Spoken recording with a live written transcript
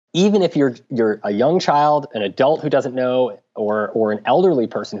even if you're a young child, an adult who doesn't know, or an elderly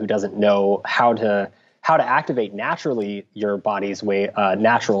person who doesn't know how to activate naturally your body's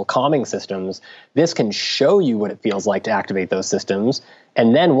natural calming systems, this can show you what it feels like to activate those systems.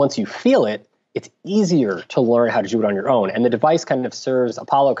 And then once you feel it, it's easier to learn how to do it on your own. And the device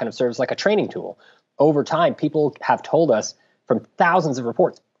Apollo kind of serves like a training tool. Over time, people have told us from thousands of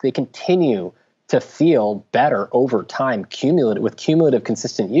reports, they continue to feel better over time, with cumulative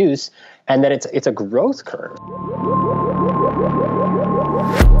consistent use, and that it's a growth curve.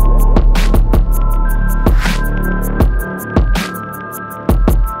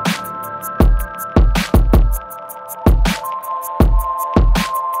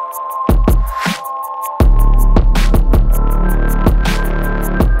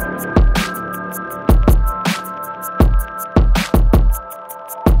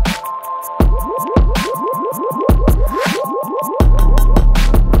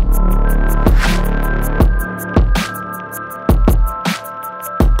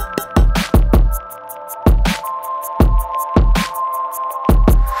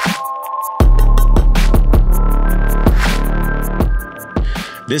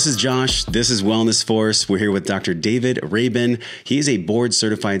 This is Josh. This is Wellness Force. We're here with Dr. David Rabin. He's a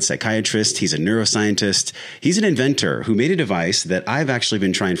board-certified psychiatrist. He's a neuroscientist. He's an inventor who made a device that I've actually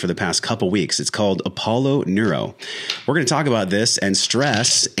been trying for the past couple weeks. It's called Apollo Neuro. We're going to talk about this and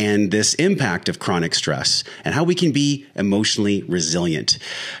stress and this impact of chronic stress and how we can be emotionally resilient.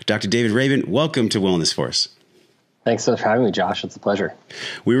 Dr. David Rabin, welcome to Wellness Force. Thanks so much for having me, Josh. It's a pleasure.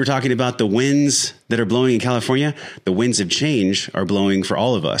 We were talking about the winds that are blowing in California. The winds of change are blowing for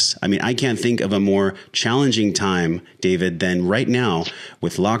all of us. I mean, I can't think of a more challenging time, David, than right now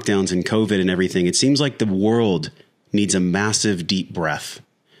with lockdowns and COVID and everything. It seems like the world needs a massive deep breath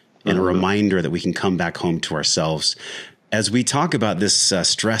and a reminder that we can come back home to ourselves. As we talk about this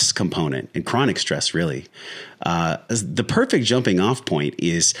stress component and chronic stress, really, the perfect jumping off point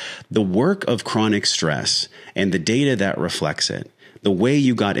is the work of chronic stress and the data that reflects it. The way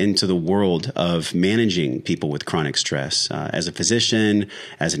you got into the world of managing people with chronic stress as a physician,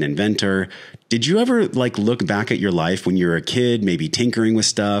 as an inventor. Did you ever look back at your life when you were a kid, maybe tinkering with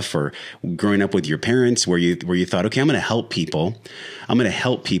stuff or growing up with your parents where you thought, okay, I'm going to help people. I'm going to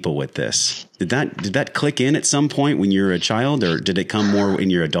help people with this. Did that click in at some point when you were a child, or did it come more in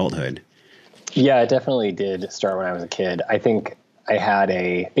your adulthood? Yeah, it definitely did start when I was a kid. I think I had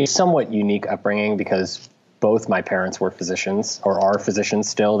a somewhat unique upbringing because both my parents were physicians, or are physicians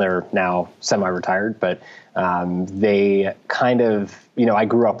still. They're now semi-retired, but they kind of, I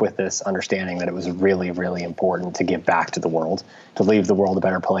grew up with this understanding that it was really, really important to give back to the world, to leave the world a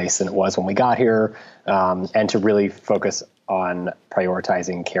better place than it was when we got here, and to really focus on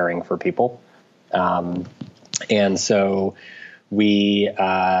prioritizing caring for people. And so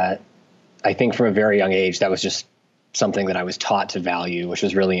I think from a very young age, that was just something that I was taught to value, which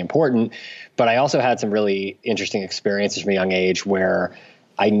was really important. But I also had some really interesting experiences from a young age where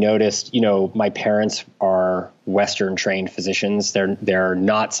I noticed, my parents are Western trained physicians. They're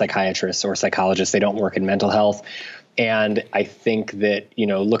not psychiatrists or psychologists. They don't work in mental health. And I think that,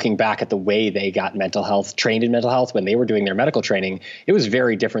 looking back at the way they got trained in mental health when they were doing their medical training, it was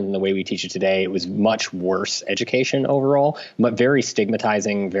very different than the way we teach it today. It was much worse education overall, but very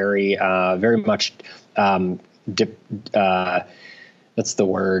stigmatizing, very much, what's the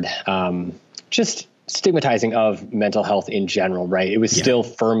word? Just stigmatizing of mental health in general, right? It was still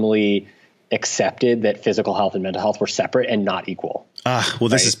firmly accepted that physical health and mental health were separate and not equal. Well,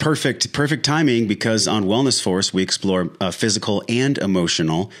 this is perfect timing, because on Wellness Force, we explore physical and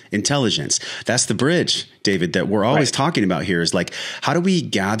emotional intelligence. That's the bridge, David, that we're always talking about here, is how do we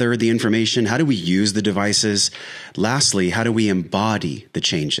gather the information? How do we use the devices? Lastly, how do we embody the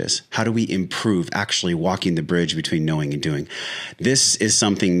changes? How do we improve actually walking the bridge between knowing and doing? This is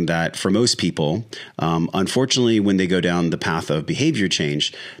something that for most people, unfortunately, when they go down the path of behavior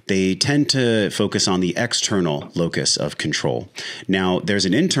change, they tend to focus on the external locus of control. Now, there's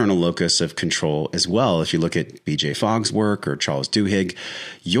an internal locus of control as well. If you look at B.J. Fogg's work or Charles Duhigg,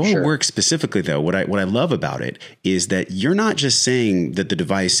 your work specifically, though, what I love about it is that you're not just saying that the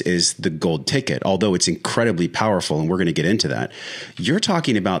device is the gold ticket, although it's incredibly powerful, and we're going to get into that. You're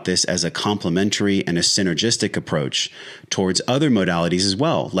talking about this as a complementary and a synergistic approach towards other modalities as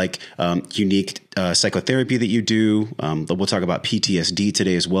well, like unique psychotherapy that you do. We'll talk about PTSD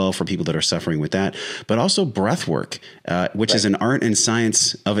today as well for people that are suffering with that, but also breath work, which is an art and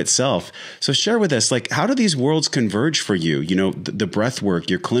science of itself. So share with us, how do these worlds converge for you? The breath work,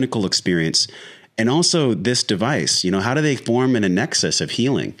 your clinical experience, and also this device, how do they form in a nexus of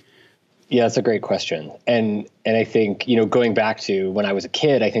healing? Yeah, that's a great question. And I think, going back to when I was a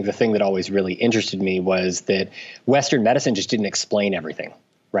kid, I think the thing that always really interested me was that Western medicine just didn't explain everything,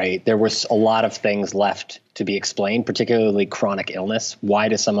 right? There was a lot of things left to be explained, particularly chronic illness. Why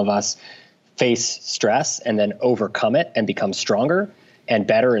do some of us face stress and then overcome it and become stronger and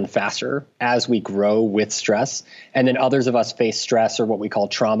better and faster as we grow with stress? And then others of us face stress or what we call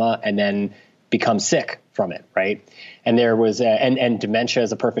trauma and then become sick from it, right? And there was, and dementia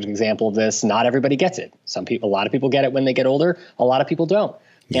is a perfect example of this. Not everybody gets it. A lot of people get it when they get older. A lot of people don't.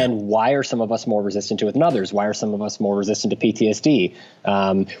 Yeah. And why are some of us more resistant to it than others? Why are some of us more resistant to PTSD?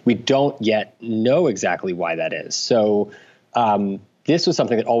 We don't yet know exactly why that is. So this was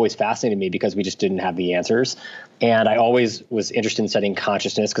something that always fascinated me because we just didn't have the answers. And I always was interested in studying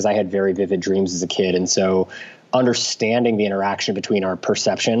consciousness because I had very vivid dreams as a kid. And so understanding the interaction between our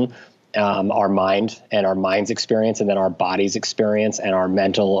perception, our mind and our mind's experience, and then our body's experience and our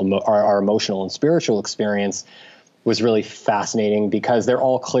mental, our emotional and spiritual experience was really fascinating because they're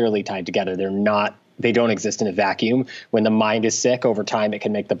all clearly tied together. They don't exist in a vacuum. When the mind is sick over time, it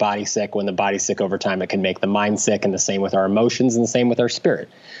can make the body sick. When the body's sick over time, it can make the mind sick, and the same with our emotions and the same with our spirit.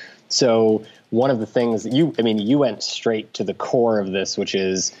 So one of the things you went straight to the core of this, which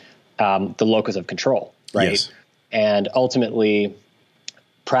is the locus of control, right? Yes. And ultimately,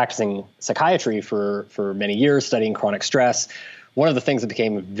 practicing psychiatry for many years, studying chronic stress, one of the things that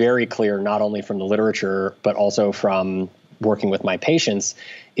became very clear, not only from the literature, but also from working with my patients,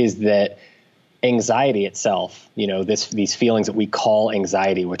 is that anxiety itself, these feelings that we call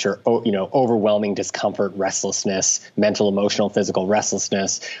anxiety, which are, overwhelming discomfort, restlessness, mental, emotional, physical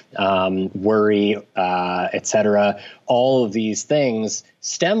restlessness, worry, etc. All of these things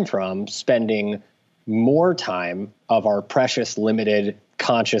stem from spending more time of our precious, limited,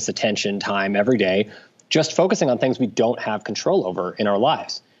 conscious attention time every day just focusing on things we don't have control over in our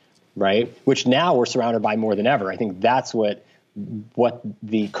lives, right? Which now we're surrounded by more than ever. I think that's what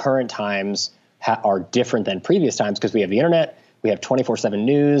the current times are different than previous times because we have the internet, we have 24/7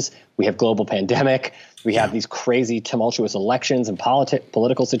 news, we have global pandemic, we have these crazy tumultuous elections and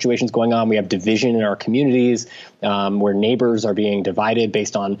political situations going on. We have division in our communities where neighbors are being divided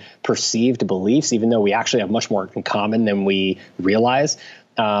based on perceived beliefs, even though we actually have much more in common than we realize.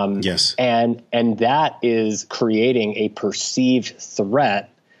 Yes. And that is creating a perceived threat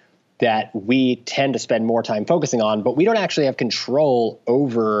that we tend to spend more time focusing on, but we don't actually have control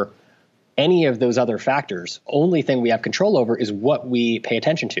over any of those other factors. Only thing we have control over is what we pay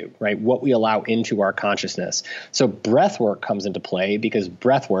attention to, right? What we allow into our consciousness. So breath work comes into play because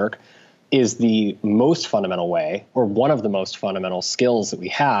breath work is the most fundamental way, or one of the most fundamental skills that we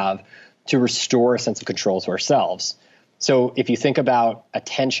have to restore a sense of control to ourselves. So if you think about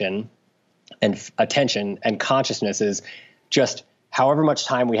attention and consciousness is just however much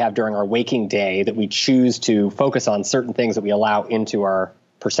time we have during our waking day that we choose to focus on certain things that we allow into our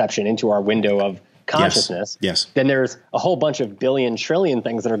perception, into our window of consciousness, yes. Then there's a whole bunch of billion, trillion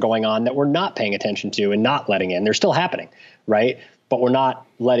things that are going on that we're not paying attention to and not letting in. They're still happening, right? But we're not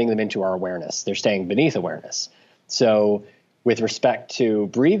letting them into our awareness. They're staying beneath awareness. So with respect to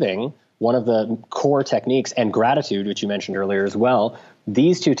breathing, one of the core techniques, and gratitude, which you mentioned earlier as well,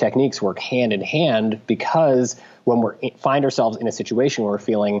 these two techniques work hand in hand because when we find ourselves in a situation where we're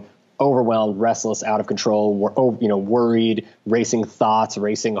feeling overwhelmed, restless, out of control, worried, racing thoughts,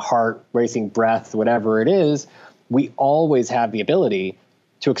 racing heart, racing breath, whatever it is, we always have the ability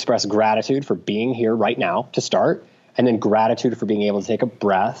to express gratitude for being here right now to start, and then gratitude for being able to take a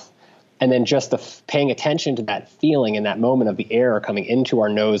breath. And then just paying attention to that feeling in that moment of the air coming into our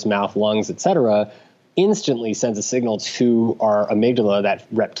nose, mouth, lungs, etc., instantly sends a signal to our amygdala, that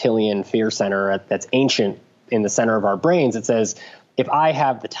reptilian fear center that's ancient in the center of our brains. It says, if I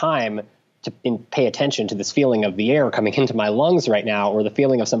have the time to pay attention to this feeling of the air coming into my lungs right now, or the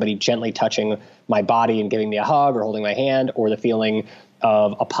feeling of somebody gently touching my body and giving me a hug or holding my hand, or the feeling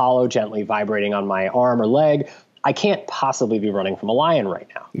of Apollo gently vibrating on my arm or leg, I can't possibly be running from a lion right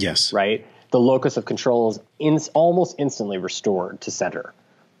now. Yes. Right? The locus of control is almost instantly restored to center.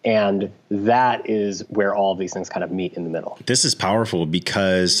 And that is where all of these things kind of meet in the middle. This is powerful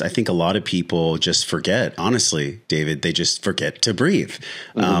because I think a lot of people just forget, honestly, David, they just forget to breathe.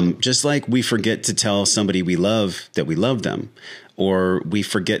 Mm-hmm. Just like we forget to tell somebody we love that we love them, or we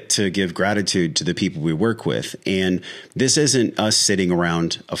forget to give gratitude to the people we work with. And this isn't us sitting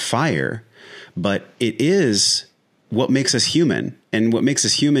around a fire, but it is what makes us human. And what makes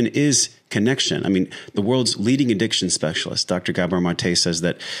us human is connection. I mean, the world's leading addiction specialist, Dr. Gabor Mate, says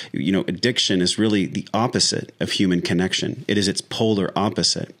that, addiction is really the opposite of human connection. It is its polar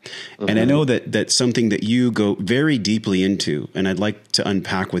opposite. Mm-hmm. And I know that something that you go very deeply into, and I'd like to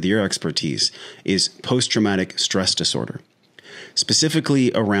unpack with your expertise, is post-traumatic stress disorder,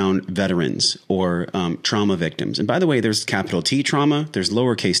 specifically around veterans or trauma victims. And by the way, there's capital T trauma, there's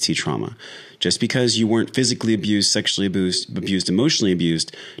lowercase t trauma. Just because you weren't physically abused, sexually abused, emotionally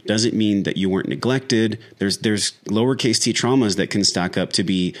abused, doesn't mean that you weren't neglected. There's lowercase t traumas that can stack up to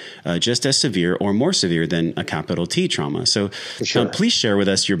be just as severe or more severe than a capital T trauma. So sure. Please share with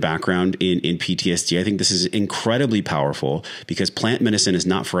us your background in PTSD. I think this is incredibly powerful because plant medicine is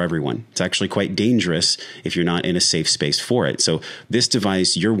not for everyone. It's actually quite dangerous if you're not in a safe space for it. So this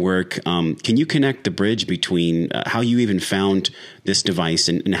device, your work, can you connect the bridge between how you even found this device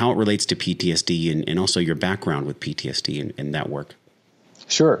and how it relates to PTSD and also your background with PTSD and that work?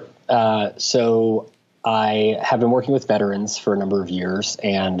 Sure. So I have been working with veterans for a number of years,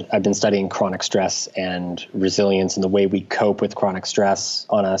 and I've been studying chronic stress and resilience and the way we cope with chronic stress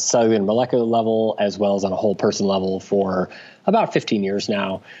on a cellular and molecular level, as well as on a whole person level for about 15 years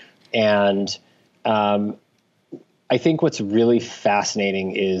now. And I think what's really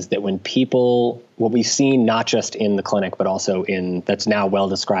fascinating is that when people, what we've seen not just in the clinic, but also that's now well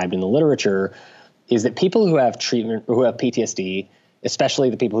described in the literature, is that people who have treatment, who have PTSD,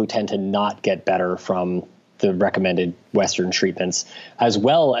 especially the people who tend to not get better from the recommended Western treatments, as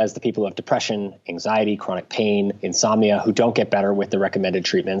well as the people who have depression, anxiety, chronic pain, insomnia, who don't get better with the recommended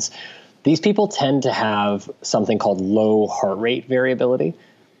treatments, these people tend to have something called low heart rate variability,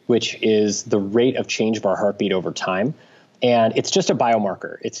 which is the rate of change of our heartbeat over time. And it's just a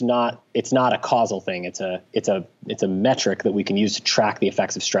biomarker. It's not a causal thing. It's a metric that we can use to track the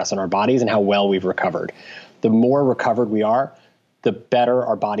effects of stress on our bodies and how well we've recovered. The more recovered we are, the better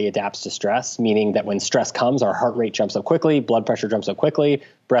our body adapts to stress, meaning that when stress comes, our heart rate jumps up quickly, blood pressure jumps up quickly,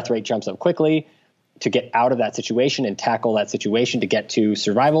 breath rate jumps up quickly to get out of that situation and tackle that situation to get to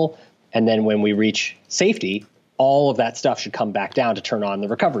survival. And then when we reach safety, all of that stuff should come back down to turn on the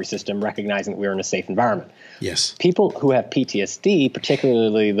recovery system, recognizing that we're in a safe environment. Yes. People who have PTSD,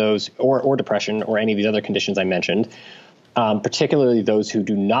 particularly those, or depression, or any of these other conditions I mentioned, particularly those who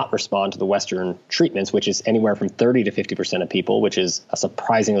do not respond to the Western treatments, which is anywhere from 30 to 50% of people, which is a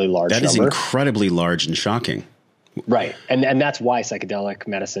surprisingly large number. That is incredibly large and shocking. Right. And that's why psychedelic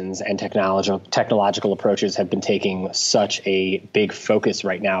medicines and technological approaches have been taking such a big focus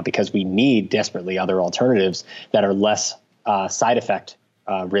right now, because we need desperately other alternatives that are less side effect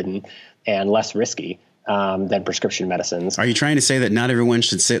ridden and less risky than prescription medicines. Are you trying to say that not everyone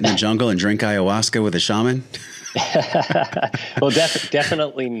should sit in the jungle and drink ayahuasca with a shaman? Well,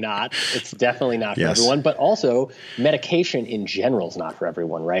 definitely not. It's definitely not for everyone, but also medication in general is not for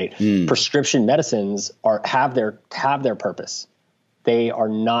everyone, right? Prescription medicines have their purpose. They are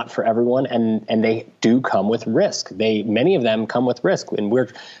not for everyone, and they do come with risk. Many of them come with risk, and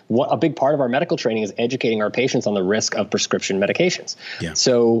a big part of our medical training is educating our patients on the risk of prescription medications. Yeah.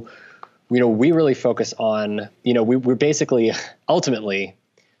 So, we really focus on, we're basically ultimately,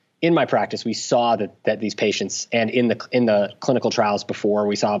 in my practice, we saw that these patients, and in the clinical trials before,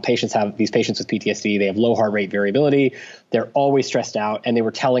 we saw these patients with PTSD, they have low heart rate variability, they're always stressed out, and they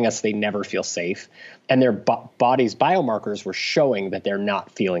were telling us they never feel safe. And their body's biomarkers were showing that they're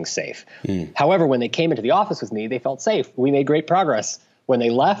not feeling safe. However, when they came into the office with me, they felt safe. We made great progress. When they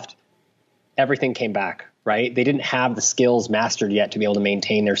left, everything came back, right? They didn't have the skills mastered yet to be able to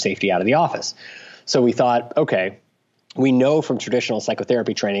maintain their safety out of the office. So we thought, okay, we know from traditional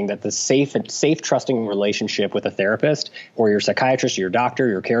psychotherapy training that the safe, trusting relationship with a therapist or your psychiatrist, or your doctor,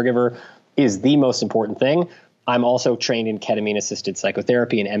 your caregiver is the most important thing. I'm also trained in ketamine-assisted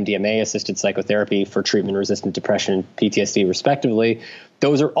psychotherapy and MDMA-assisted psychotherapy for treatment-resistant depression and PTSD, respectively.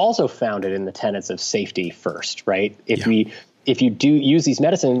 Those are also founded in the tenets of safety first, right? If you do use these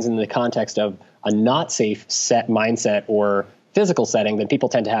medicines in the context of a not safe set mindset or physical setting, then people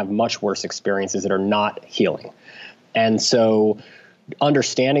tend to have much worse experiences that are not healing. And so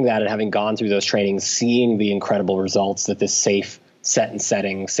understanding that and having gone through those trainings, seeing the incredible results that this safe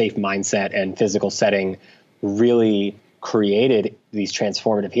mindset and physical setting really created these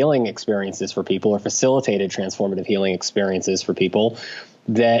transformative healing experiences for people, or facilitated transformative healing experiences for people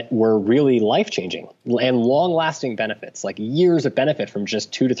that were really life-changing and long-lasting benefits, like years of benefit from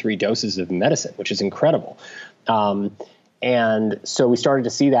just 2 to 3 doses of medicine, which is incredible. And so we started to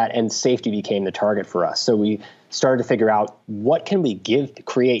see that, and safety became the target for us. So we started to figure out, what can we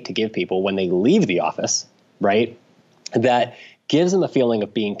create to give people when they leave the office, right? That gives them a feeling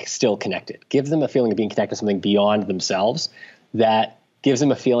of being still connected, gives them a feeling of being connected to something beyond themselves, that gives them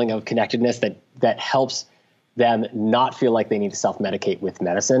a feeling of connectedness that helps them not feel like they need to self-medicate with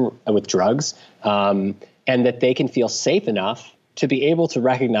medicine, with drugs, and that they can feel safe enough to be able to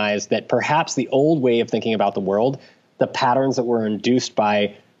recognize that perhaps the old way of thinking about the world, the patterns that were induced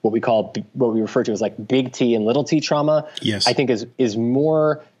by what we refer to as like big T and little t trauma, yes, I think is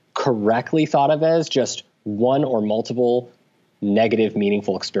more correctly thought of as just one or multiple negative,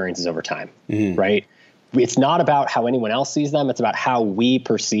 meaningful experiences over time, right? It's not about how anyone else sees them. It's about how we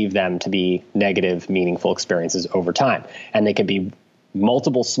perceive them to be negative, meaningful experiences over time. And they can be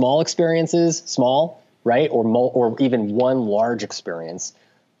multiple small experiences, right? Or even one large experience.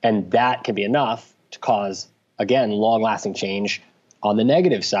 And that can be enough to cause, again, long-lasting change on the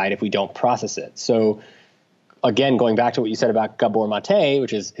negative side if we don't process it. So again, going back to what you said about Gabor Mate,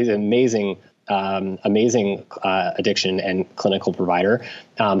 which is his amazing addiction and clinical provider,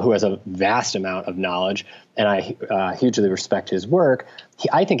 who has a vast amount of knowledge, and I hugely respect his work.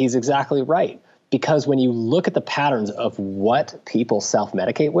 I think he's exactly right, because when you look at the patterns of what people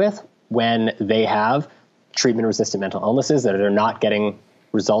self-medicate with when they have treatment-resistant mental illnesses that they're not getting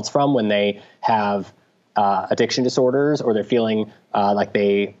results from, when they have addiction disorders, or they're feeling like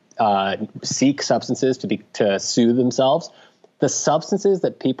they seek substances to soothe themselves, the substances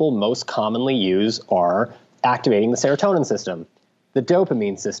that people most commonly use are activating the serotonin system, the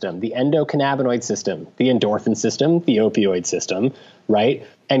dopamine system, the endocannabinoid system, the endorphin system, the opioid system, right?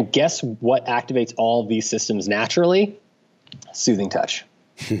 And guess what activates all of these systems naturally? Soothing touch,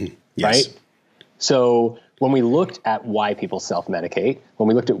 yes. right? So when we looked at why people self-medicate, when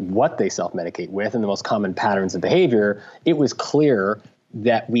we looked at what they self-medicate with and the most common patterns of behavior, it was clear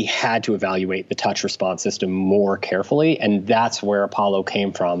that we had to evaluate the touch response system more carefully. And that's where Apollo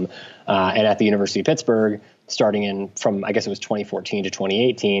came from. And at the University of Pittsburgh, starting from, I guess it was 2014 to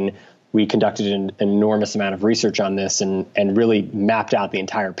 2018, we conducted an enormous amount of research on this and really mapped out the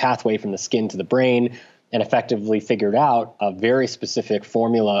entire pathway from the skin to the brain, and effectively figured out a very specific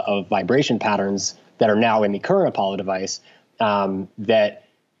formula of vibration patterns that are now in the current Apollo device, that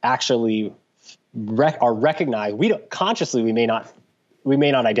actually are recognized. We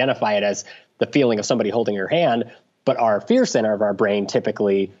may not identify it as the feeling of somebody holding your hand, but our fear center of our brain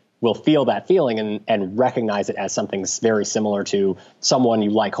typically will feel that feeling and recognize it as something very similar to someone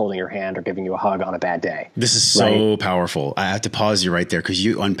you like holding your hand or giving you a hug on a bad day. This is so powerful. I have to pause you right there, because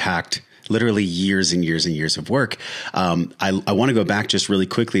you unpacked literally years and years and years of work. I want to go back just really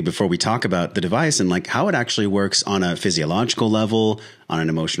quickly before we talk about the device and like how it actually works on a physiological level, on an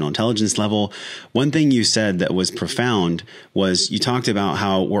emotional intelligence level. One thing you said that was profound was you talked about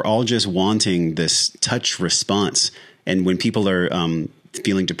how we're all just wanting this touch response. And when people are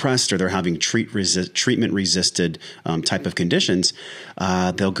feeling depressed or they're having treatment resisted type of conditions,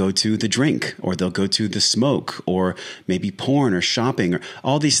 they'll go to the drink, or they'll go to the smoke, or maybe porn or shopping, or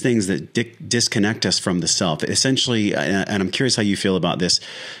all these things that disconnect us from the self. Essentially, and I'm curious how you feel about this,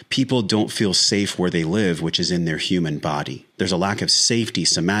 people don't feel safe where they live, which is in their human body. There's a lack of safety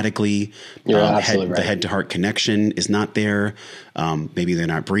somatically. Absolutely right. The head to heart connection is not there. Maybe they're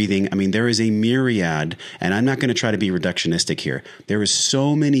not breathing. I mean, there is a myriad, and I'm not going to try to be reductionistic here. There is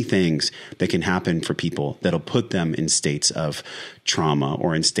so many things that can happen for people that'll put them in states of trauma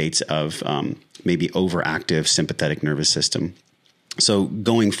or in states of maybe overactive sympathetic nervous system. So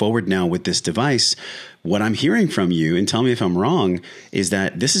going forward now with this device, what I'm hearing from you, and tell me if I'm wrong, is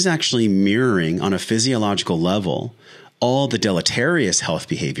that this is actually mirroring on a physiological level all the deleterious health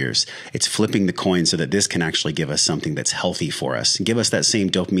behaviors. It's flipping the coin so that this can actually give us something that's healthy for us and give us that same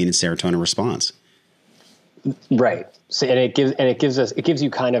dopamine and serotonin response. Right. So,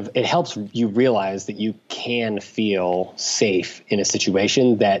 it helps you realize that you can feel safe in a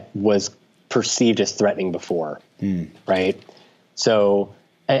situation that was perceived as threatening before. Right. So,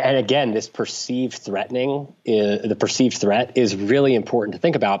 and again, this perceived threat is really important to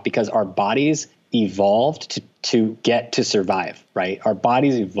think about, because our bodies evolved to get to survive, right? Our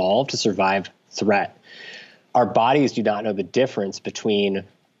bodies evolved to survive threat. Our bodies do not know the difference between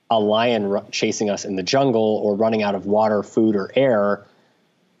a lion chasing us in the jungle or running out of water, food, or air,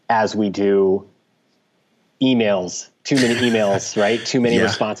 as we do emails, too many emails, right? Too many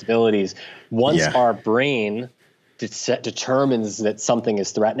responsibilities. Once our brain determines that something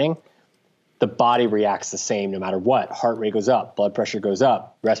is threatening, the body reacts the same no matter what. Heart rate goes up, blood pressure goes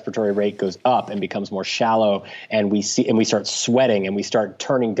up, respiratory rate goes up and becomes more shallow, and we start sweating, and we start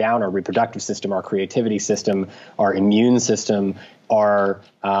turning down our reproductive system, our creativity system, our immune system, our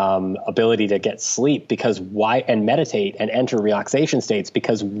ability to get sleep, and meditate and enter relaxation states,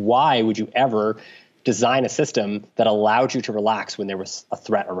 because why would you ever design a system that allowed you to relax when there was a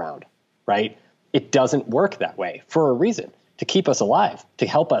threat around, right? It doesn't work that way for a reason, to keep us alive, to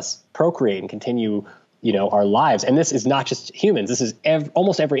help us procreate and continue, our lives. And this is not just humans. This is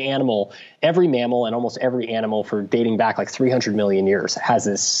almost every animal, every mammal, and almost every animal for dating back like 300 million years has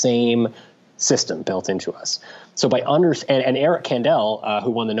this same system built into us. So and Eric Kandel, who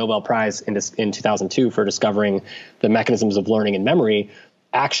won the Nobel Prize in 2002 for discovering the mechanisms of learning and memory,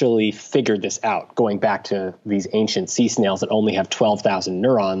 actually figured this out, going back to these ancient sea snails that only have 12,000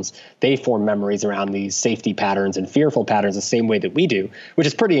 neurons. They form memories around these safety patterns and fearful patterns the same way that we do, which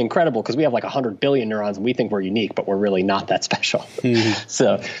is pretty incredible because we have like 100 billion neurons and we think we're unique, but we're really not that special. Mm-hmm.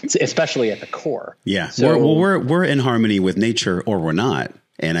 So especially at the core. Yeah. So, we're in harmony with nature, or we're not.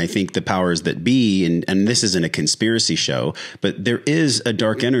 And I think the powers that be, and this isn't a conspiracy show, but there is a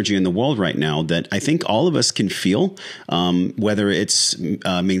dark energy in the world right now that I think all of us can feel, whether it's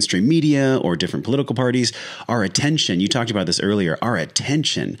mainstream media or different political parties. Our attention, you talked about this earlier, our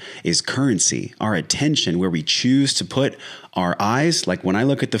attention is currency. Our attention, where we choose to put our eyes, like when I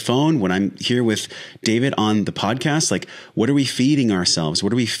look at the phone, when I'm here with David on the podcast, like what are we feeding ourselves?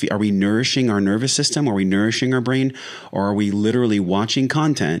 Are we nourishing our nervous system? Are we nourishing our brain? Or are we literally watching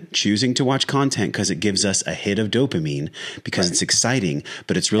content, choosing to watch content because it gives us a hit of dopamine because it's exciting,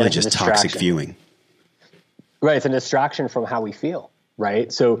 but it's really just toxic viewing. Right. It's a distraction from how we feel.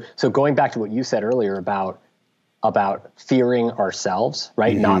 Right. So going back to what you said earlier about fearing ourselves,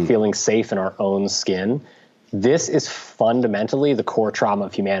 right? Mm-hmm. Not feeling safe in our own skin. This is fundamentally the core trauma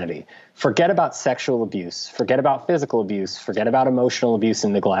of humanity. Forget about sexual abuse, forget about physical abuse, forget about emotional abuse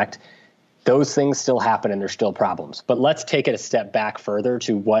and neglect. Those things still happen and there's still problems. But let's take it a step back further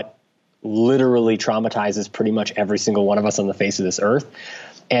to what literally traumatizes pretty much every single one of us on the face of this earth.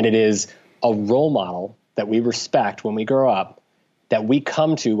 And it is a role model that we respect when we grow up, that we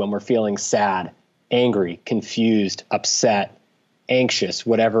come to when we're feeling sad, angry, confused, upset, anxious,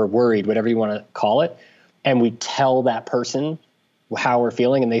 whatever, worried, whatever you want to call it. And we tell that person how we're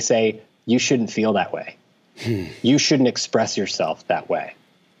feeling, and they say, you shouldn't feel that way. You shouldn't express yourself that way,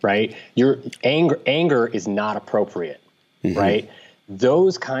 right? Your anger is not appropriate, right?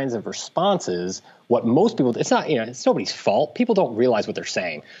 Those kinds of responses, what most people, it's not, it's nobody's fault. People don't realize what they're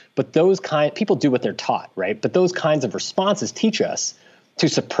saying, but people do what they're taught, right? But those kinds of responses teach us to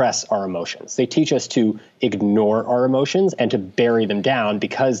suppress our emotions. They teach us to ignore our emotions and to bury them down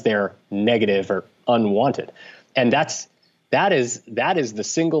because they're negative or unwanted. And that is the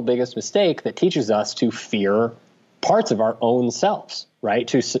single biggest mistake that teaches us to fear parts of our own selves, right?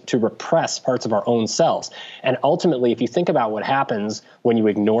 To repress parts of our own selves. And ultimately, if you think about what happens when you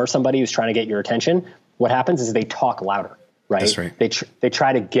ignore somebody who's trying to get your attention, what happens is they talk louder, right? That's right. They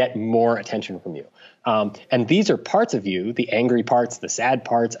try to get more attention from you. And these are parts of you, the angry parts, the sad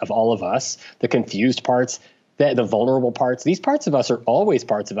parts of all of us, the confused parts, the vulnerable parts. These parts of us are always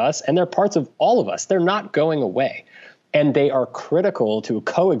parts of us, and they're parts of all of us. They're not going away. And they are critical to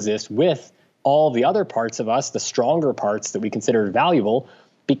coexist with all the other parts of us, the stronger parts that we consider valuable,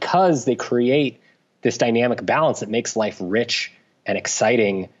 because they create this dynamic balance that makes life rich and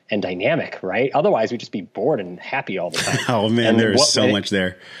exciting and dynamic, right? Otherwise, we'd just be bored and happy all the time. Oh man, there's so much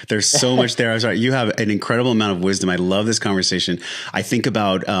there. There's so much there. I'm sorry. You have an incredible amount of wisdom. I love this conversation. I think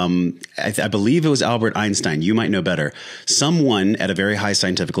about, I believe it was Albert Einstein. You might know better. Someone at a very high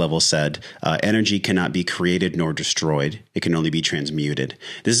scientific level said, energy cannot be created nor destroyed. It can only be transmuted.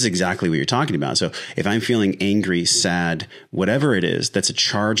 This is exactly what you're talking about. So if I'm feeling angry, sad, whatever it is, that's a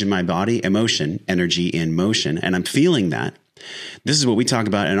charge in my body, emotion, energy in motion, and I'm feeling that. This is what we talk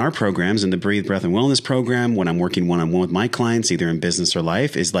about in our programs, in the Breathe, Breath, and Wellness program, when I'm working one-on-one with my clients, either in business or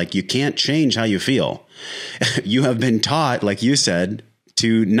life, is like, you can't change how you feel. You have been taught, like you said,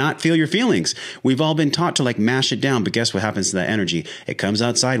 to not feel your feelings. We've all been taught to like mash it down, but guess what happens to that energy? It comes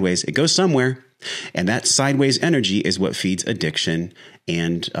out sideways. It goes somewhere. And that sideways energy is what feeds addiction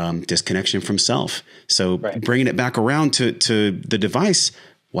and disconnection from self. So bringing it back around to the device,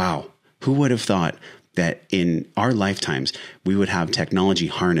 wow, who would have thought that in our lifetimes, we would have technology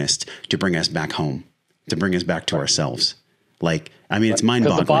harnessed to bring us back home, to bring us back to ourselves. Like, I mean, it's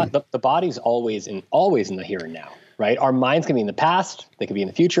mind-boggling. The body's always in the here and now, right? Our minds can be in the past, they can be in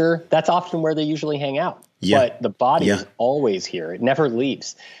the future. That's often where they usually hang out. Yeah. But the body is always here. It never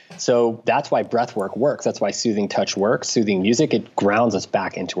leaves. So that's why breath work works. That's why soothing touch works. Soothing music, it grounds us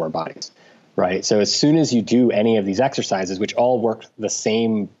back into our bodies. Right. So as soon as you do any of these exercises, which all work on the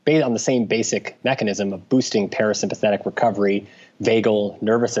same basic mechanism of boosting parasympathetic recovery, vagal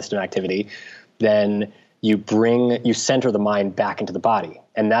nervous system activity, then you center the mind back into the body.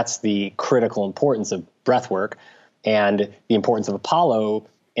 And that's the critical importance of breath work and the importance of Apollo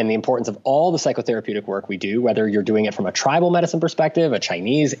and the importance of all the psychotherapeutic work we do, whether you're doing it from a tribal medicine perspective, a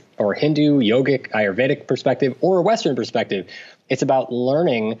Chinese or Hindu, yogic, Ayurvedic perspective, or a Western perspective, it's about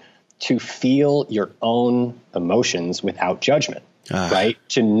learning to feel your own emotions without judgment, right?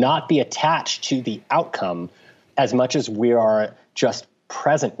 To not be attached to the outcome as much as we are just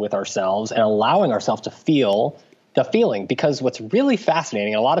present with ourselves and allowing ourselves to feel the feeling. Because what's really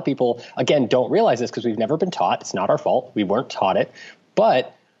fascinating, and a lot of people, again, don't realize this because we've never been taught. It's not our fault. We weren't taught it.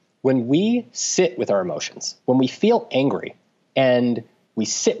 But when we sit with our emotions, when we feel angry and we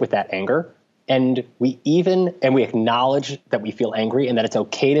sit with that anger and we acknowledge that we feel angry and that it's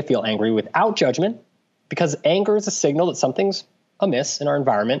okay to feel angry without judgment, because anger is a signal that something's amiss in our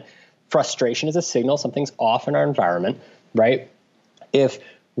environment. Frustration is a signal something's off in our environment, right? If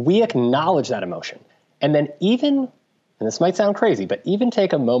we acknowledge that emotion and then even, and this might sound crazy, but even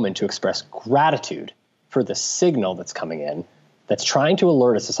take a moment to express gratitude for the signal that's coming in, that's trying to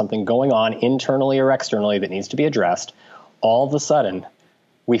alert us to something going on internally or externally that needs to be addressed, all of a sudden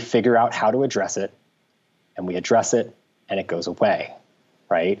we figure out how to address it, and we address it and it goes away,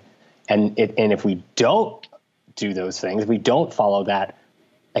 right? And if we don't do those things, we don't follow that,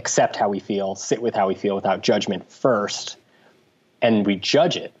 accept how we feel, sit with how we feel without judgment first, and we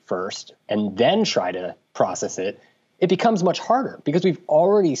judge it first and then try to process it, it becomes much harder because we've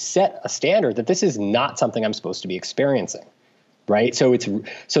already set a standard that this is not something I'm supposed to be experiencing, right? So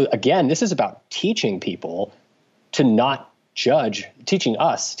again, this is about teaching people to not judge, teaching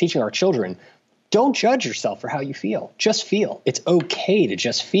our children, don't judge yourself for how you feel. Just feel. It's okay to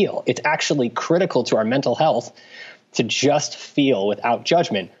just feel. It's actually critical to our mental health to just feel without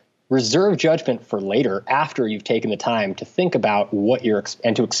judgment. Reserve judgment for later after you've taken the time to think about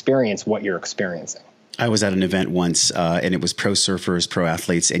and to experience what you're experiencing. I was at an event once, and it was pro surfers, pro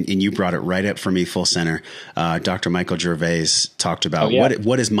athletes, and you brought it right up for me full center. Dr. Michael Gervais talked about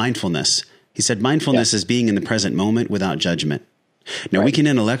what is mindfulness. He said mindfulness is being in the present moment without judgment. Now we can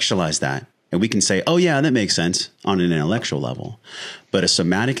intellectualize that, and we can say, oh yeah, that makes sense on an intellectual level. But a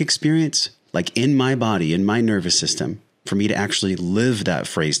somatic experience, like in my body, in my nervous system, for me to actually live that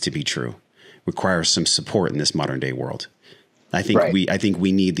phrase to be true, requires some support in this modern day world. I think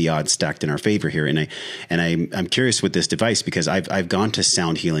we need the odds stacked in our favor here. And I'm curious with this device because I've gone to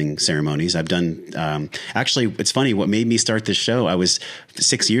sound healing ceremonies. I've done, actually, it's funny. What made me start this show, I was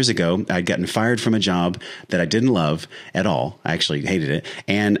 6 years ago, I'd gotten fired from a job that I didn't love at all. I actually hated it.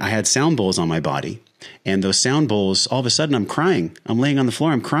 And I had sound bowls on my body, and those sound bowls, all of a sudden I'm crying. I'm laying on the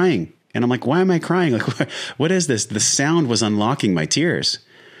floor. I'm crying. And I'm like, why am I crying? Like, what is this? The sound was unlocking my tears.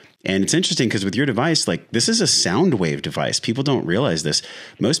 And it's interesting because with your device, like this is a sound wave device. People don't realize this.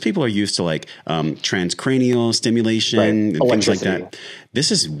 Most people are used to like transcranial stimulation and things like that.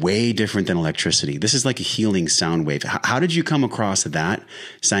 This is way different than electricity. This is like a healing sound wave. How did you come across that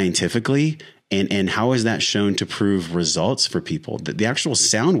scientifically? And how is that shown to prove results for people? The actual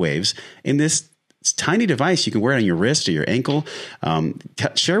sound waves in this tiny device, you can wear it on your wrist or your ankle.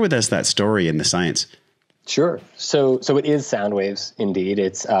 Share with us that story and the science. Sure. So it is sound waves indeed.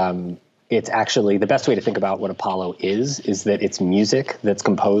 It's actually the best way to think about what Apollo is that it's music that's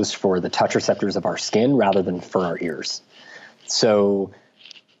composed for the touch receptors of our skin rather than for our ears. So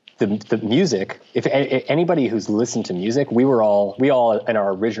the music, if anybody who's listened to music, we all in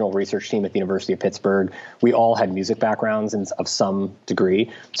our original research team at the University of Pittsburgh, we all had music backgrounds of some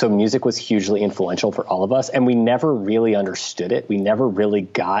degree. So music was hugely influential for all of us, and we never really understood it. We never really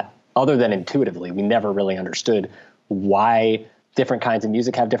got, other than intuitively, we never really understood why different kinds of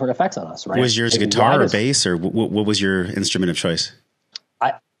music have different effects on us, right? Was yours guitar or bass, or what was your instrument of choice?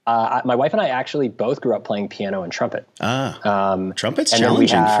 My wife and I actually both grew up playing piano and trumpet. Trumpet's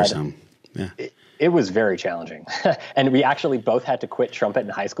challenging for some. Yeah. It was very challenging. And we actually both had to quit trumpet in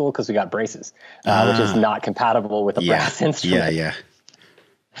high school because we got braces, which is not compatible with a brass instrument. Yeah.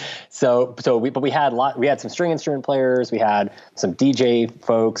 But we had some string instrument players, we had some DJ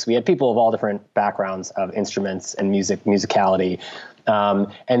folks, we had people of all different backgrounds of instruments and musicality.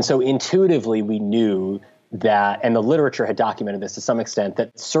 And so intuitively we knew that, and the literature had documented this to some extent,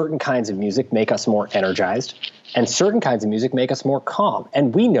 that certain kinds of music make us more energized and certain kinds of music make us more calm.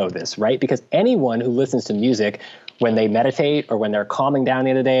 And we know this, right? Because anyone who listens to music when they meditate or when they're calming down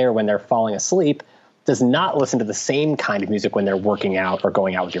the end of the day or when they're falling asleep does not listen to the same kind of music when they're working out or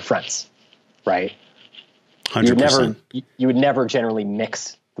going out with your friends, right? 100%. You would never generally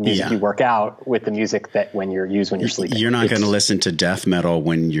mix the music you work out with the music that when you're sleeping. You're not going to listen to death metal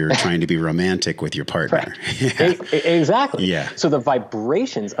when you're trying to be romantic with your partner. Exactly. Yeah. So the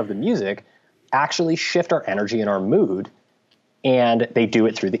vibrations of the music actually shift our energy and our mood and they do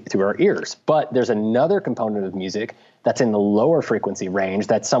it through our ears. But there's another component of music that's in the lower frequency range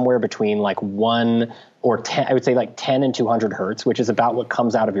that's somewhere between like 1 or 10, I would say like 10 and 200 hertz, which is about what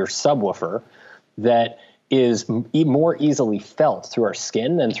comes out of your subwoofer, that is more easily felt through our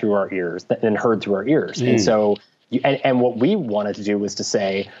skin than through our ears, than heard through our ears. And so, and what we wanted to do was to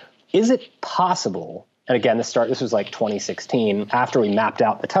say, is it possible, and again, this was like 2016, after we mapped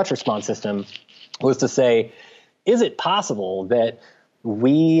out the touch response system, was to say, is it possible that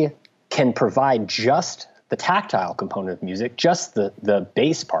we can provide just the tactile component of music, just the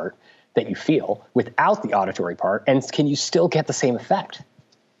bass part that you feel without the auditory part, and can you still get the same effect,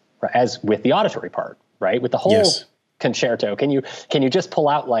 right, as with the auditory part, right? With the whole concerto, can you just pull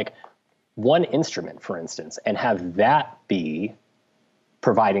out like one instrument, for instance, and have that be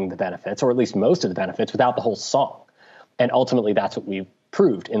providing the benefits, or at least most of the benefits, without the whole song? And ultimately, that's what we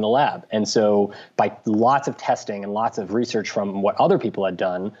proved in the lab. And so by lots of testing and lots of research from what other people had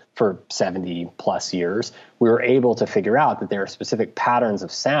done for 70 plus years, we were able to figure out that there are specific patterns of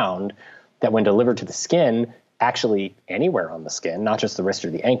sound that when delivered to the skin, actually anywhere on the skin, not just the wrist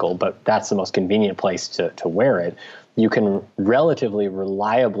or the ankle, but that's the most convenient place to wear it, you can relatively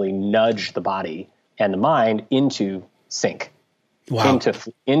reliably nudge the body and the mind into sync,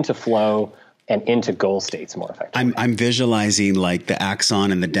 into flow, and into goal states more effectively. I'm visualizing like the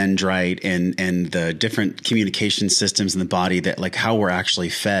axon and the dendrite and the different communication systems in the body, that like how we're actually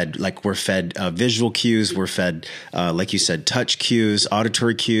fed. Like we're fed visual cues, we're fed, like you said, touch cues,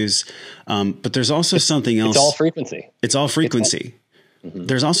 auditory cues. But there's also something else. It's all frequency. It's all frequency.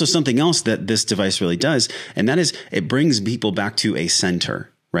 There's also something else that this device really does, and that is it brings people back to a center.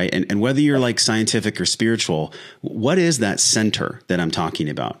 Right. And whether you're like scientific or spiritual, what is that center that I'm talking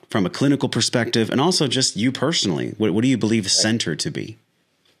about from a clinical perspective, and also just you personally? What do you believe center to be?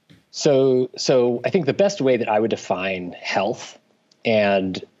 So I think the best way that I would define health,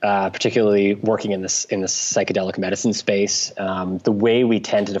 and particularly working in this psychedelic medicine space, the way we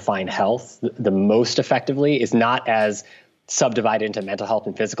tend to define health the most effectively is not as subdivided into mental health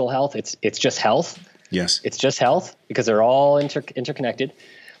and physical health. It's just health. Yes. It's just health, because they're all interconnected.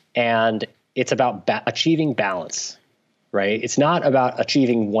 And it's about achieving balance, right? It's not about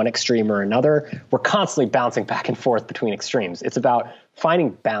achieving one extreme or another. We're constantly bouncing back and forth between extremes. It's about finding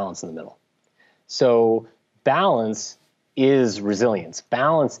balance in the middle. So balance is resilience.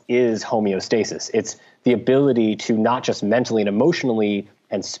 Balance is homeostasis. It's the ability to not just mentally and emotionally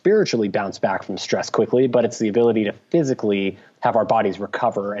and spiritually bounce back from stress quickly, but it's the ability to physically have our bodies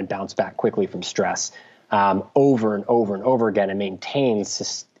recover and bounce back quickly from stress over and over and over again, and maintain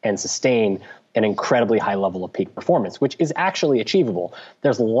and sustain an incredibly high level of peak performance, which is actually achievable.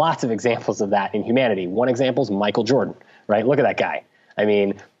 There's lots of examples of that in humanity. One example is Michael Jordan, right? Look at that guy. I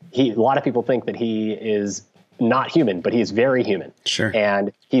mean, a lot of people think that he is not human, but he is very human. Sure.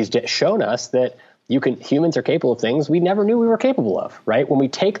 And he's shown us that humans are capable of things we never knew we were capable of, right? When we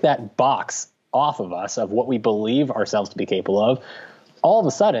take that box off of us of what we believe ourselves to be capable of, all of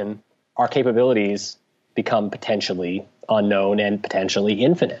a sudden our capabilities become potentially unknown and potentially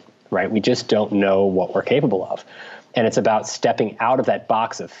infinite, right? We just don't know what we're capable of. And it's about stepping out of that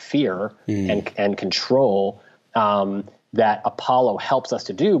box of fear and control that Apollo helps us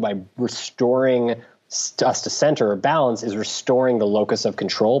to do by restoring us to center or balance, is restoring the locus of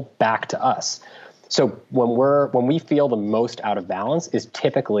control back to us. So when we feel the most out of balance is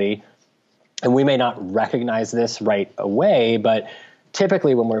typically, and we may not recognize this right away, but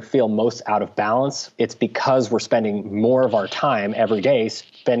typically when we feel most out of balance, it's because we're spending more of our time every day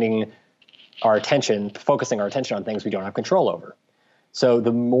focusing our attention on things we don't have control over. So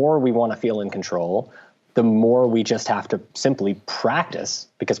the more we want to feel in control, the more we just have to simply practice,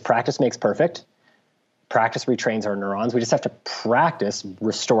 because practice makes perfect. Practice retrains our neurons. We just have to practice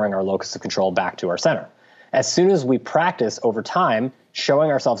restoring our locus of control back to our center. As soon as we practice over time,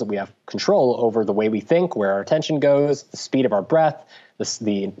 showing ourselves that we have control over the way we think, where our attention goes, the speed of our breath,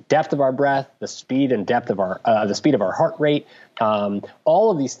 the depth of our breath, the speed and depth of the speed of our heart rate,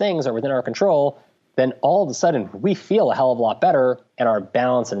 all of these things are within our control, then all of a sudden we feel a hell of a lot better, and our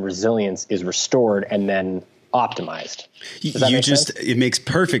balance and resilience is restored and then optimized. It makes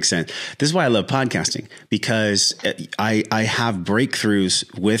perfect sense. This is why I love podcasting, because I have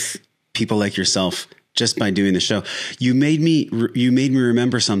breakthroughs with people like yourself just by doing the show. You made me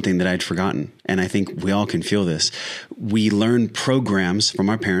remember something that I'd forgotten. And I think we all can feel this. We learn programs from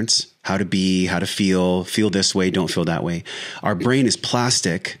our parents, how to be, how to feel this way, don't feel that way. Our brain is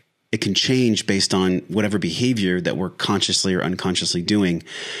plastic. It can change based on whatever behavior that we're consciously or unconsciously doing.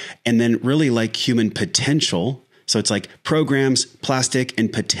 And then really, like human potential, So it's like programs, plastic,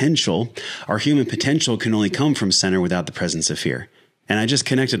 and potential. Our human potential can only come from center without the presence of fear. And I just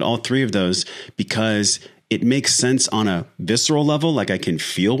connected all three of those because it makes sense on a visceral level, like I can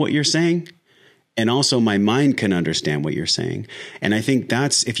feel what you're saying. And also my mind can understand what you're saying. And I think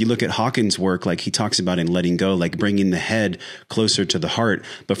that's, if you look at Hawkins' work, like he talks about in Letting Go, like bringing the head closer to the heart.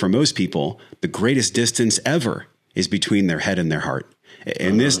 But for most people, the greatest distance ever is between their head and their heart.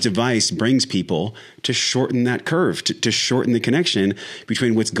 And this device brings people to shorten that curve, to shorten the connection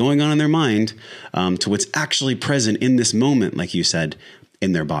between what's going on in their mind to what's actually present in this moment, like you said,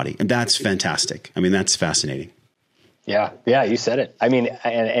 in their body. And that's fantastic. I mean, that's fascinating. Yeah, you said it. I mean,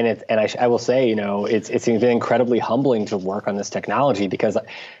 I will say, you know, it's been incredibly humbling to work on this technology because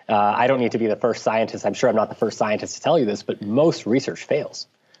I don't need to be the first scientist. I'm sure I'm not the first scientist to tell you this, but most research fails,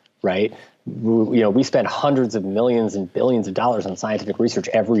 right? We spend hundreds of millions and billions of dollars on scientific research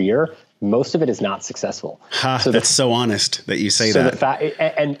every year. Most of it is not successful. That's so honest that you say that.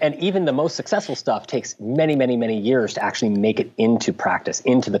 And even the most successful stuff takes many, many, many years to actually make it into practice,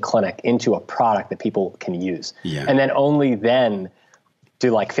 into the clinic, into a product that people can use. Yeah. And then only then do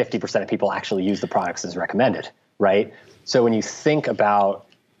like 50% of people actually use the products as recommended, right? So when you think about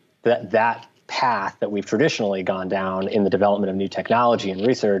that path that we've traditionally gone down in the development of new technology and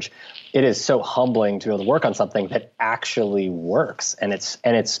research, it is so humbling to be able to work on something that actually works. And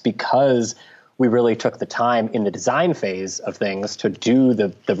it's because we really took the time in the design phase of things to do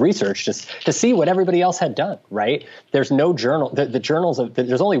the research just to see what everybody else had done, right? There's no journal,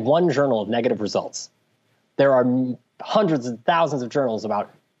 there's only one journal of negative results. There are hundreds and thousands of journals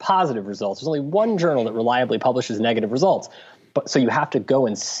about positive results. There's only one journal that reliably publishes negative results. But so you have to go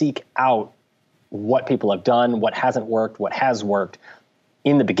and seek out what people have done, what hasn't worked, what has worked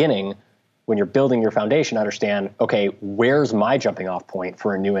in the beginning when you're building your foundation. Understand, okay, where's my jumping off point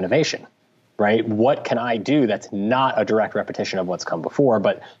for a new innovation, right? What can I do that's not a direct repetition of what's come before,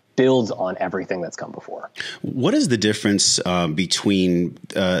 but builds on everything that's come before? What is the difference between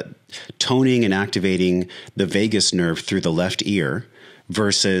toning and activating the vagus nerve through the left ear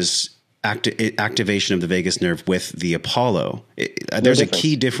versus activation of the vagus nerve with the Apollo? There's a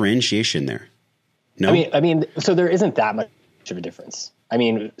key differentiation there. No? I mean, so there isn't that much of a difference. I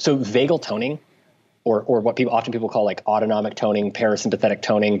mean, so vagal toning, or what people call like autonomic toning, parasympathetic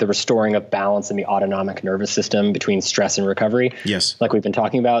toning, the restoring of balance in the autonomic nervous system between stress and recovery. Yes. Like we've been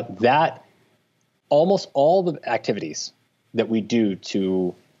talking about, that almost all the activities that we do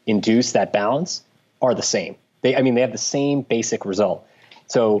to induce that balance are the same. They have the same basic result.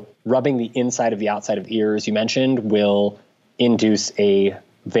 So rubbing the inside of the outside of the ears, you mentioned, will induce a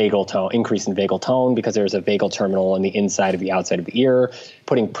vagal tone, increase in vagal tone, because there's a vagal terminal on the inside of the outside of the ear.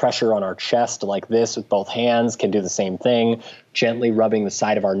 Putting pressure on our chest like this with both hands can do the same thing. Gently rubbing the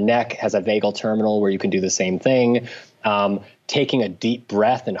side of our neck has a vagal terminal where you can do the same thing. Taking a deep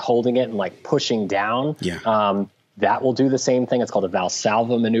breath and holding it and like pushing down. That will do the same thing. It's called a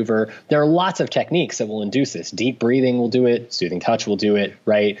Valsalva maneuver. There are lots of techniques that will induce this. Deep breathing will do it. Soothing touch will do it,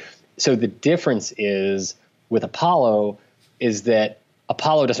 right? So the difference is with Apollo is that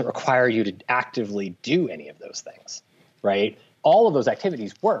Apollo doesn't require you to actively do any of those things, right? All of those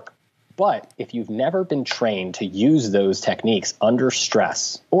activities work. But if you've never been trained to use those techniques under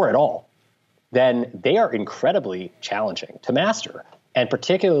stress or at all, then they are incredibly challenging to master, and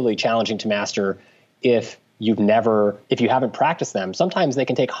particularly challenging to master if you haven't practiced them. Sometimes they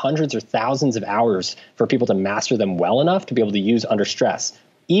can take hundreds or thousands of hours for people to master them well enough to be able to use under stress.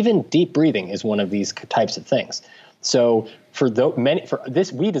 Even deep breathing is one of these types of things. So we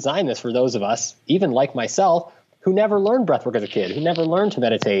designed this for those of us, even like myself, who never learned breathwork as a kid, who never learned to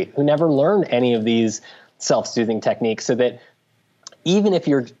meditate, who never learned any of these self-soothing techniques, so that even if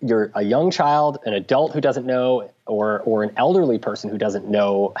you're a young child, an adult who doesn't know, or an elderly person who doesn't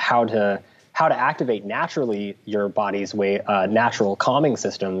know how to activate naturally your body's natural calming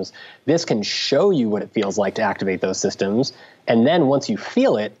systems, this can show you what it feels like to activate those systems. And then once you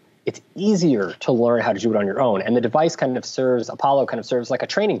feel it, it's easier to learn how to do it on your own. And the device Apollo kind of serves like a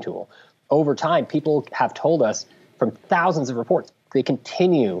training tool. Over time, people have told us from thousands of reports, they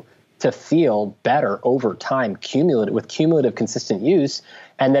continue to feel better over time, with cumulative consistent use,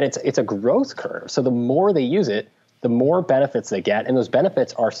 and that it's a growth curve. So the more they use it, the more benefits they get, and those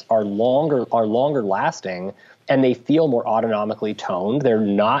benefits are longer lasting, and they feel more autonomically toned. They're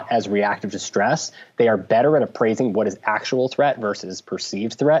not as reactive to stress. They are better at appraising what is actual threat versus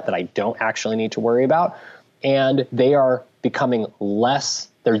perceived threat that I don't actually need to worry about. And they are becoming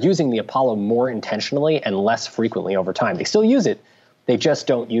they're using the Apollo more intentionally and less frequently over time. They still use it. They just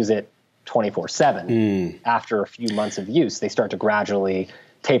don't use it 24/7. After a few months of use, they start to gradually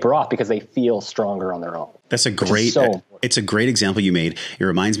taper off because they feel stronger on their own. That's a great, it's a great example you made. It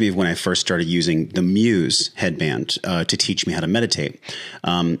reminds me of when I first started using the Muse headband to teach me how to meditate.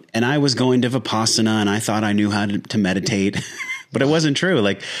 And I was going to Vipassana and I thought I knew how to meditate, but it wasn't true.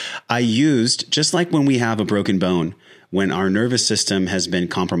 Like I used, just like when we have a broken bone, when our nervous system has been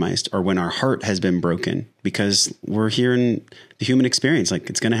compromised or when our heart has been broken, because we're here in the human experience, like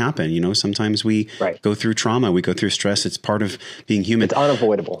it's going to happen. You know, sometimes we go through trauma, we go through stress. It's part of being human. It's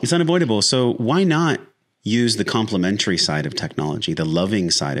unavoidable. It's unavoidable. So why not use the complementary side of technology, the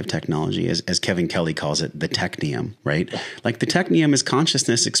loving side of technology, as Kevin Kelly calls it, the technium, right? Like the technium is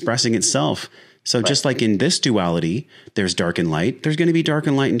consciousness expressing itself. So just like in this duality, there's dark and light, there's going to be dark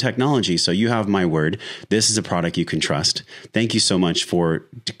and light in technology. So you have my word. This is a product you can trust. Thank you so much for,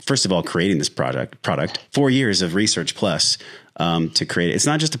 first of all, creating this product, 4 years of research plus to create it. It's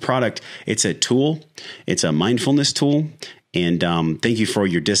not just a product. It's a tool. It's a mindfulness tool. And thank you for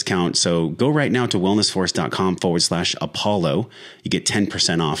your discount. So go right now to wellnessforce.com/Apollo. You get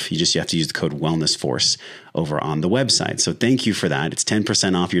 10% off. You have to use the code wellnessforce over on the website. So thank you for that. It's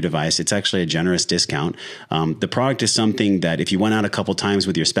 10% off your device. It's actually a generous discount. The product is something that if you went out a couple times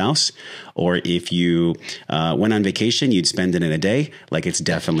with your spouse, or if you went on vacation, you'd spend it in a day. Like it's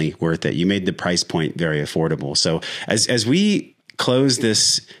definitely worth it. You made the price point very affordable. So as we close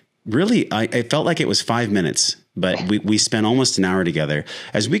this, really, I felt like it was 5 minutes. But we spent almost an hour together.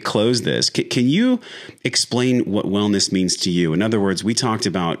 As we close this, can you explain what wellness means to you? In other words, we talked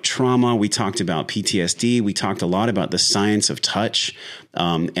about trauma. We talked about PTSD. We talked a lot about the science of touch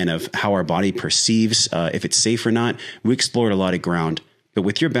and of how our body perceives if it's safe or not. We explored a lot of ground. But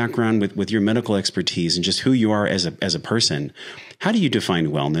with your background, with your medical expertise and just who you are as a person, how do you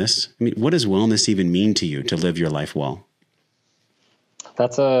define wellness? I mean, what does wellness even mean to you to live your life well?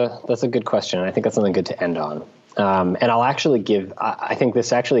 That's a good question. I think that's something good to end on. And I'll actually I think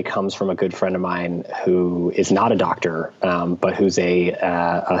this actually comes from a good friend of mine who is not a doctor, but who's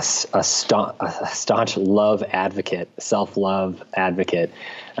a staunch love advocate, self-love advocate.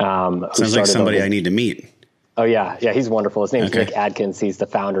 Sounds like somebody I need to meet. Oh yeah. Yeah. He's wonderful. His name is Nick Adkins. He's the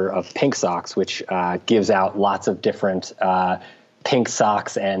founder of Pink Socks, which gives out lots of different pink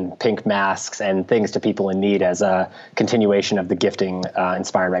socks and pink masks and things to people in need as a continuation of the gifting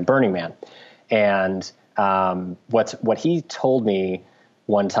inspired by Burning Man. And what he told me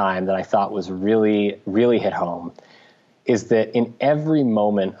one time that I thought was really, really hit home is that in every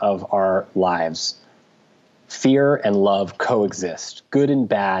moment of our lives, fear and love coexist. Good and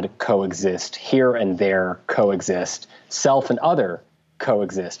bad coexist. Here and there coexist. Self and other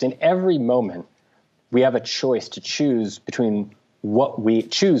coexist. In every moment, we have a choice to choose between what we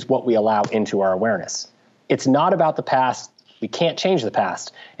allow into our awareness. It's not about the past. We can't change the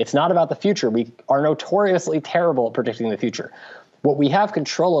past. It's not about the future. We are notoriously terrible at predicting the future. What we have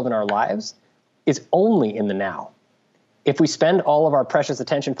control of in our lives is only in the now. If we spend all of our precious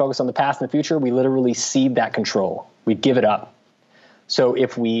attention focused on the past and the future, we literally cede that control. We give it up. So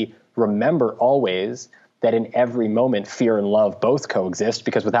if we remember always that in every moment, fear and love both coexist,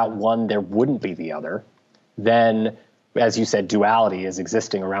 because without one, there wouldn't be the other, then, as you said, duality is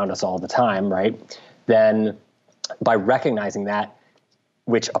existing around us all the time, right? Then by recognizing that,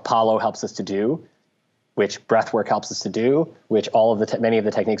 which Apollo helps us to do, which breathwork helps us to do, which all of many of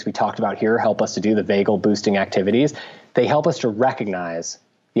the techniques we talked about here help us to do, the vagal boosting activities, they help us to recognize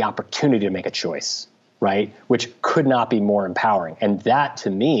the opportunity to make a choice, right? Which could not be more empowering. And that, to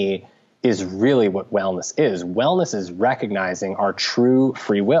me, is really what wellness is. Wellness is recognizing our true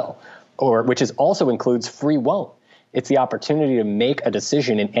free will, which also includes free won't. It's the opportunity to make a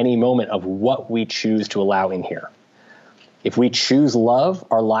decision in any moment of what we choose to allow in here. If we choose love,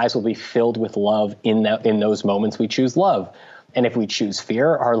 our lives will be filled with love in those moments we choose love. And if we choose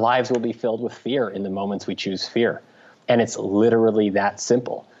fear, our lives will be filled with fear in the moments we choose fear. And it's literally that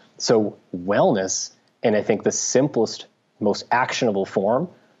simple. So wellness, and I think the simplest, most actionable form,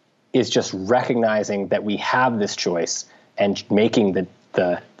 is just recognizing that we have this choice and making the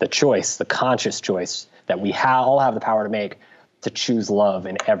choice, the conscious choice that we all have the power to make to choose love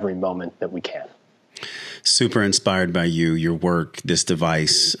in every moment that we can. Super inspired by you, your work, this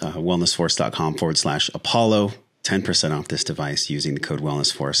device, wellnessforce.com/Apollo, 10% off this device using the code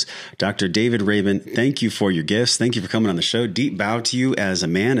WellnessForce. Dr. David Rabin, thank you for your gifts. Thank you for coming on the show. Deep bow to you as a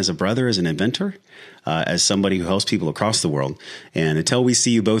man, as a brother, as an inventor, as somebody who helps people across the world. And until we see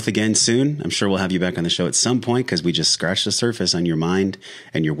you both again soon, I'm sure we'll have you back on the show at some point because we just scratched the surface on your mind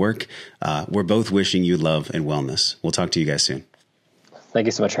and your work. We're both wishing you love and wellness. We'll talk to you guys soon. Thank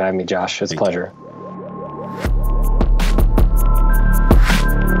you so much for having me, Josh. It's a pleasure.